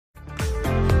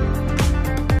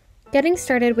Getting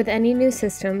started with any new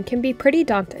system can be pretty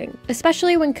daunting,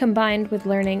 especially when combined with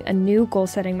learning a new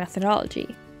goal-setting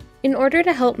methodology. In order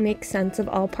to help make sense of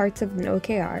all parts of an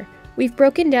OKR, we've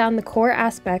broken down the core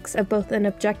aspects of both an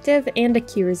objective and a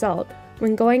key result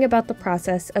when going about the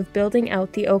process of building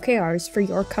out the OKRs for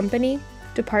your company,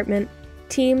 department,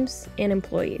 teams, and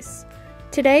employees.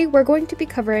 Today, we're going to be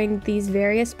covering these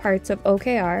various parts of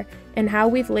OKR and how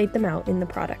we've laid them out in the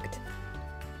product.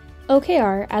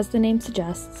 OKR, as the name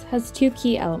suggests, has two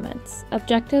key elements,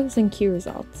 objectives and key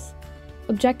results.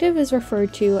 Objective is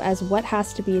referred to as what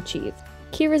has to be achieved.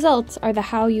 Key results are the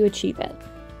how you achieve it.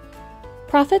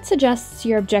 Profit suggests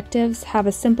your objectives have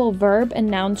a simple verb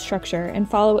and noun structure and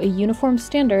follow a uniform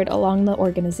standard along the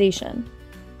organization.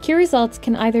 Key results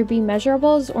can either be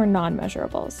measurables or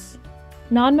non-measurables.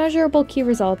 Non-measurable key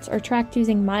results are tracked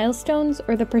using milestones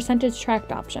or the percentage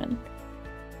tracked option.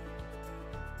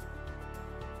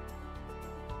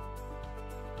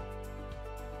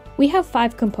 We have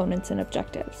 5 components in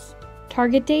objectives: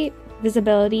 target date,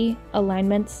 visibility,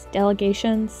 alignments,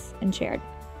 delegations, and shared.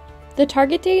 The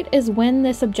target date is when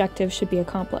this objective should be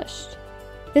accomplished.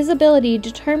 Visibility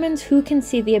determines who can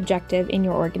see the objective in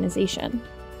your organization.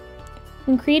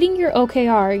 When creating your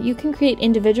OKR, you can create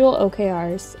individual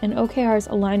OKRs and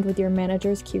OKRs aligned with your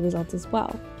manager's key results as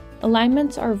well.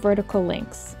 Alignments are vertical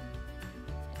links.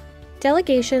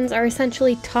 Delegations are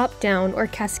essentially top-down or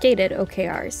cascaded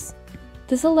OKRs.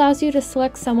 This allows you to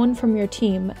select someone from your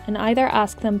team and either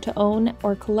ask them to own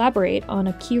or collaborate on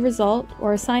a key result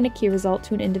or assign a key result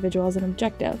to an individual as an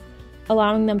objective,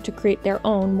 allowing them to create their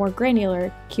own, more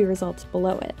granular key results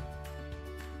below it.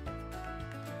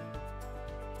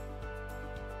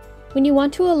 When you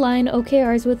want to align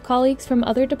OKRs with colleagues from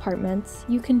other departments,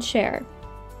 you can share.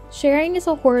 Sharing is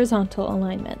a horizontal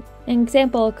alignment. An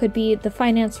example could be the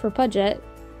finance for budget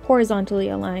horizontally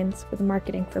aligns with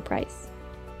marketing for price.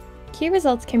 Key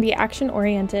results can be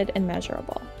action-oriented and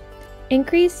measurable.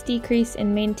 Increase, decrease,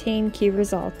 and maintain key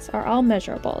results are all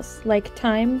measurables, like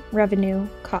time, revenue,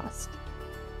 cost.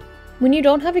 When you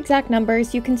don't have exact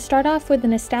numbers, you can start off with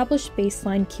an established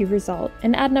baseline key result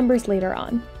and add numbers later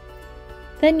on.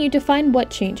 Then you define what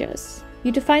changes.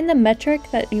 You define the metric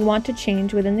that you want to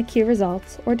change within the key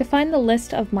results, or define the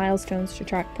list of milestones to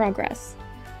track progress.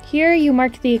 Here you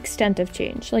mark the extent of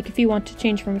change, like if you want to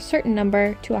change from a certain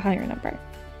number to a higher number.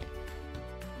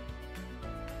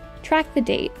 Track the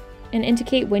date and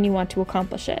indicate when you want to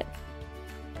accomplish it.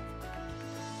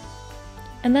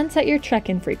 And then set your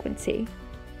check-in frequency.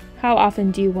 How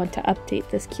often do you want to update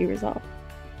this key result?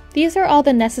 These are all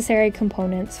the necessary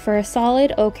components for a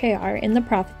solid OKR in the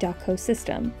Profit.co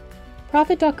system.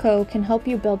 Profit.co can help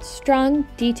you build strong,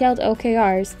 detailed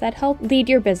OKRs that help lead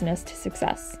your business to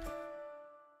success.